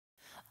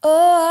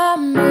Oh,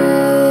 I'm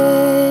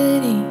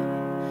ready.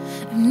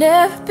 I've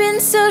never been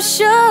so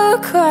sure,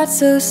 quite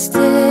so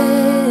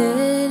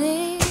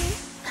steady.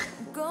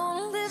 I'm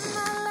gonna live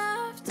my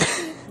life to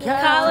keep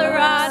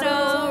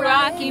Colorado,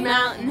 Rocky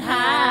Mountain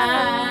High.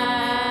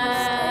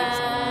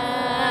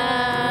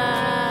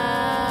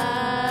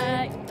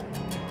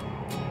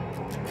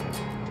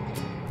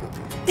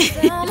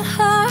 Found a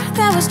heart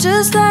that was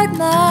just like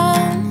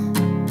mine.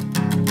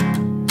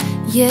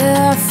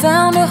 Yeah, I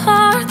found a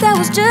heart that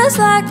was just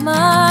like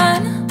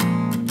mine.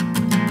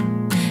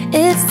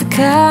 It's the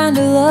kind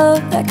of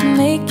love that can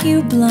make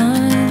you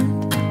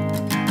blind,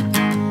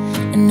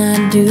 and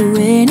I'd do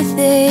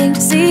anything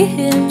to see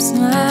him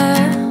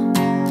smile.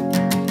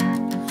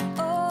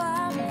 Oh,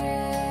 I'm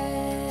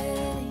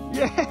ready.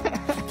 Yeah.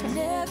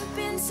 Never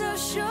been so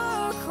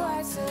sure,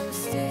 quite so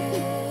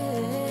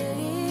steady.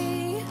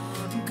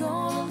 I'm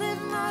gonna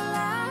live my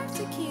life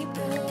to keep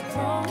the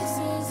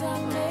promises I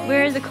made.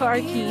 Where are the car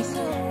keys?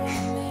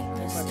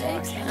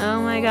 Oh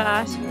my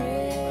gosh.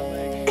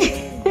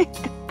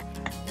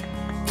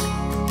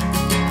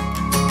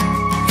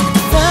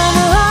 Found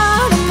the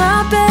heart of my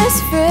best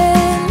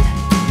friend.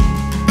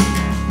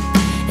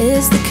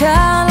 Is the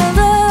kind of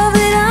love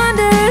that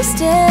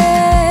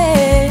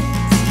understands.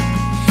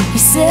 He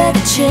said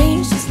it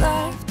changed his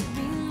life to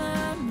be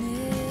my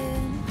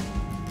man.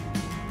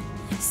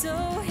 So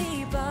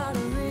he bought a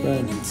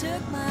ring and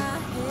took my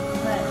hand.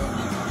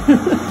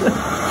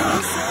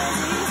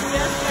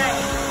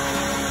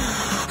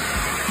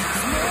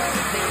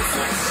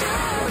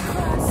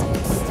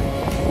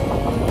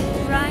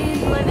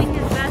 Ryan's living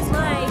his best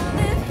life.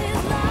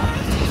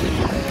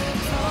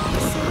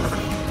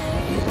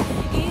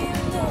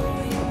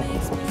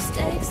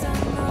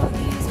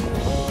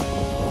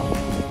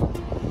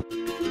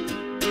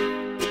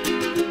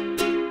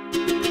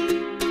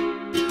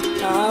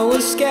 I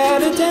was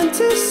scared of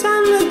dentists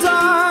and the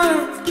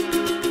dark.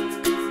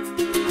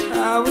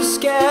 I was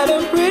scared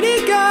of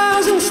pretty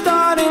girls and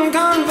starting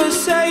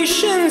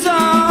conversations.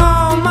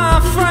 All my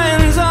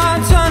friends are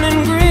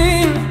turning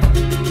green.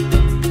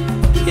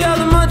 Yeah,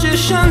 the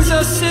magician's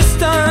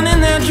assistant in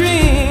their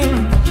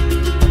dream.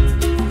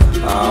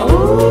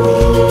 Oh,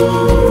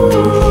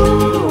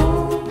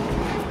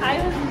 I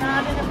was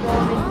not in a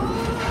building.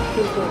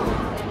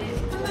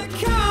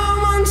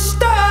 come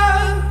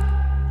unstuck,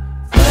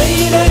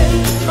 lady,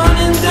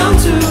 running down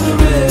to the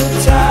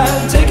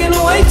riptide, taken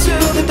away to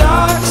the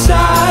dark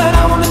side.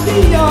 I wanna be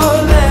your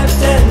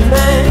left-hand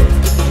man.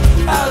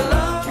 I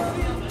love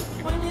you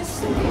when you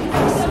sing. I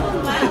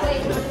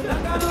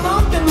got a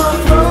lump in my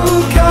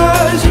throat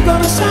 'cause you're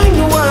gonna sing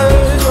the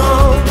words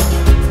wrong.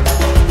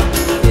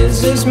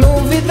 Is this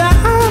movie that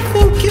I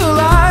think you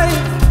like?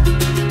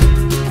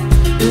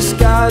 This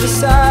guy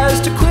decides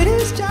to quit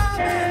his job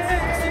and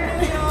heads to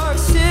New York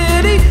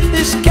City.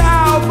 This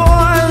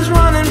cowboy's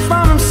running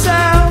from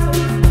himself.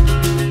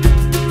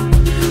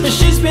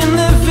 She's been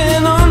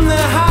living on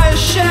the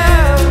highest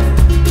shelf.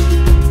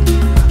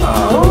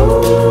 Oh,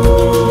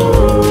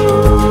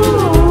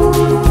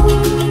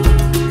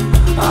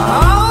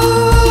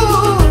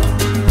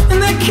 and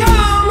they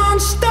come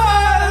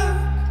unstuck,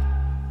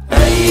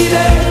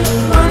 lady,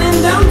 running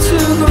down to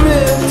the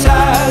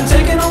riptide,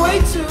 taken away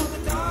to the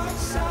dark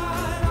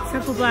side.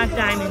 Triple black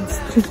diamonds.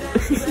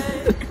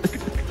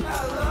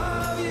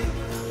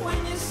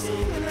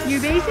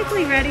 You're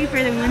basically ready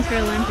for the Winter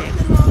Olympics.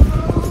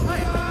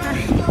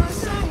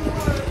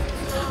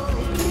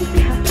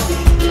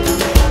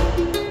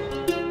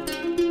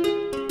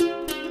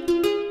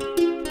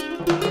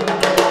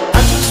 I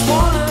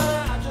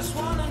just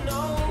wanna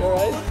know. All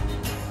right.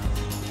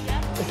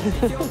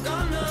 If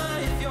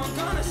you're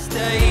gonna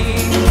stay.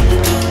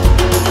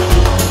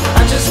 I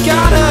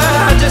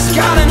just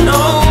gotta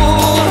know.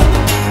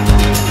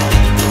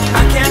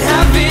 I can't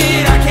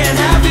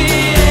have it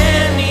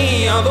any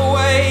other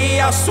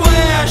way. I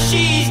swear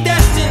she's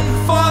destined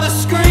for the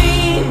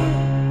screen.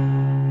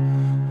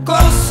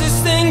 Closest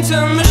thing to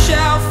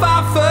Michelle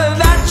Pfeiffer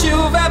that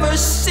you've ever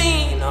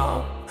seen.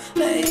 Oh,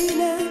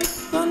 lady,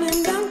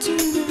 running down to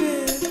the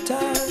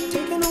riptide,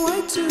 taken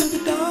away to the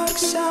dark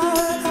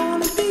side. I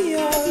wanna be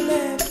your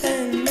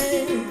left-hand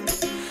man.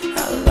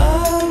 I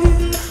love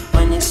you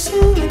when you're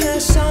singing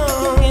that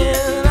song,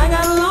 and I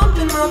got a lump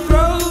in my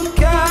throat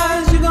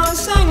 'cause you're gonna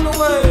sing the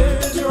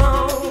words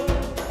wrong.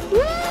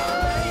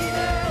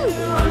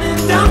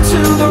 Running down to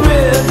the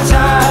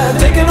riptide,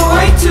 taken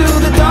away to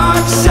the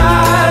dark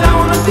side. I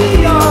wanna be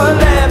your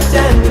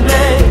left-hand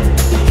man.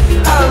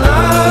 I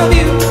love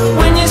you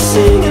when you're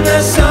singing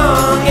that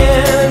song.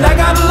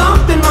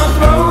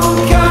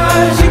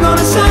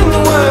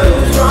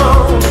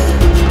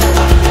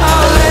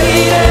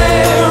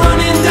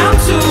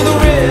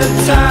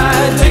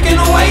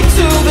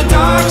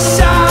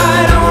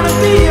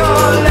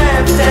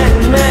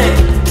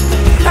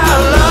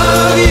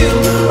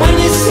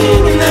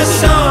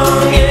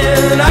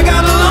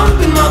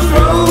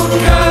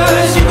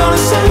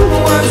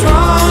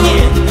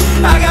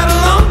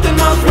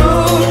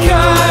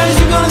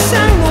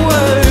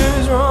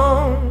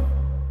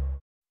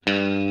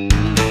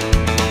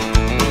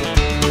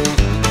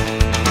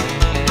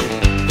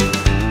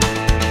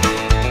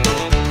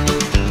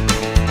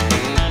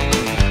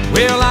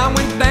 Well, I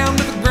went down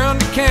to the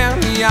Grundy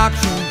County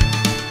auction,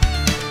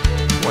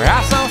 where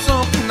I saw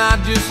something I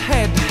just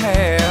had to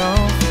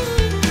have.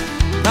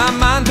 My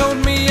mind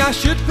told me I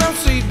should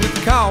proceed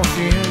with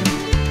caution,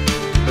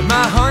 but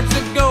my heart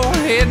said go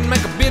ahead and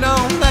make a bid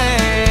on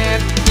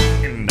that.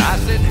 And I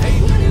said, hey.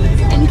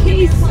 In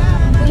case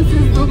this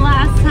is the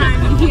last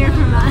time you hear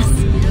from us,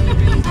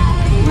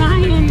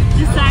 Ryan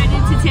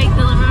decided to take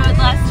the road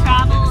less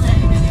traveled,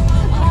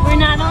 and we're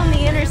not on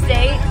the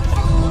interstate.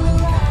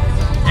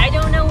 I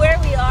don't know where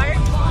we are,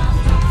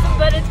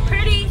 but it's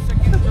pretty.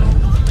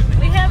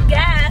 We have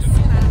gas,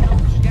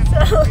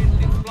 so.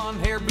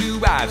 Blonde hair,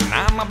 blue eyes, and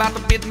I'm about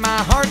to bid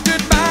my heart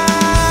goodbye.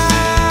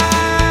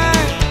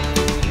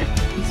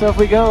 So if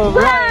we go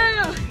Wow!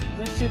 right,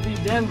 this should be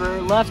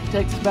Denver. Left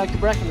takes us back to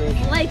Breckenridge.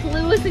 Like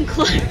Lewis and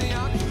Clark.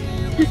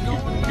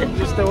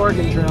 Just the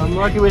Oregon Trail. I'm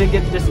lucky we didn't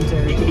get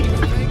dysentery.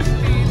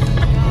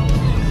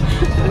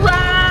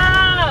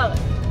 Wow!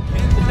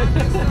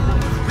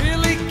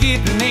 Really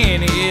getting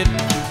in it,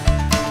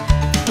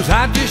 'cause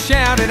I just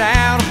shouted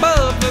out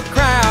above the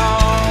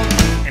crowd.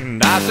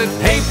 And I said,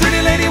 hey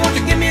pretty lady, won't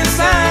you give me a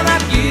sign?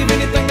 I'd give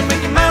anything to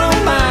make you mine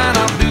on mine.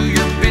 I'll do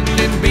your bidding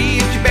and be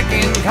at your beck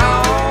and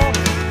call.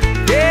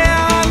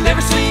 Yeah, I've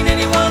never seen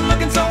anyone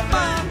looking so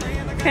fine.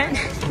 Trent,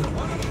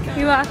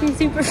 you're walking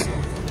super fast.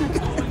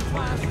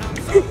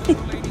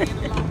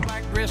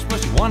 Dress,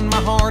 but she won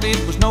my heart, it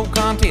was no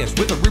contest.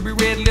 With a ruby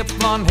red lips,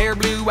 blonde hair,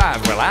 blue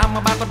eyes. Well, I'm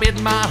about to bid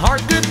my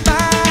heart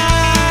goodbye.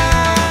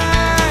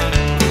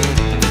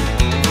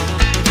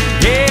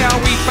 Yeah,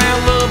 we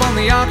found love on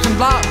the auction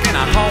block, and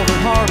I hauled her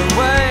heart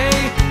away.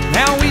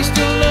 Now we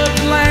still love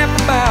to laugh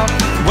about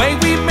the way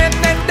we met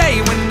that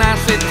day, when I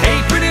said, hey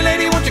pretty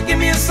lady, won't you give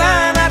me a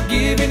sign? I'd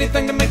give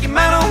anything to make you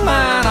mine on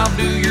mine. I'll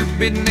do your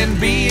bidding and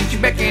be at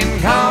your beck and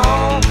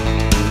call.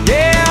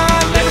 Yeah,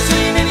 I've never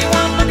seen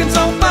anyone looking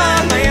so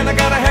fine. Man, I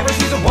gotta have her,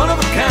 she's a one of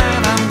a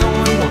kind. I'm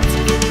going once,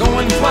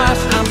 going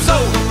twice, I'm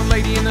sold on the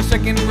lady in the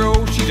second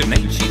row. She's an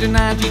 8, she's a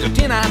 9, she's a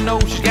 10, I know.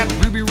 She's got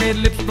ruby red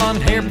lips,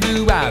 blonde hair,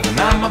 blue eyes, and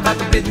I'm about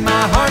to bid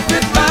my heart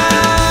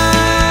goodbye.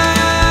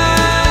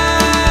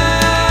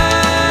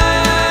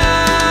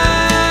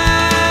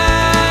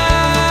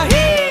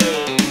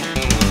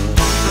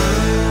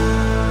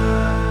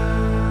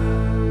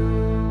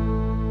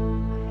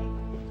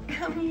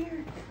 Come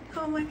here.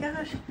 Oh my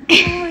gosh.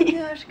 Oh my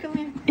gosh. Come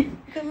here.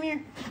 Come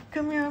here.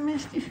 Come here. I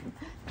missed you.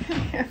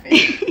 Come here,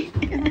 baby.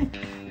 Come here.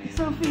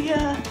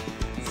 Sophia.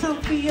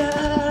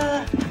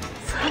 Sophia.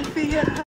 Sophia.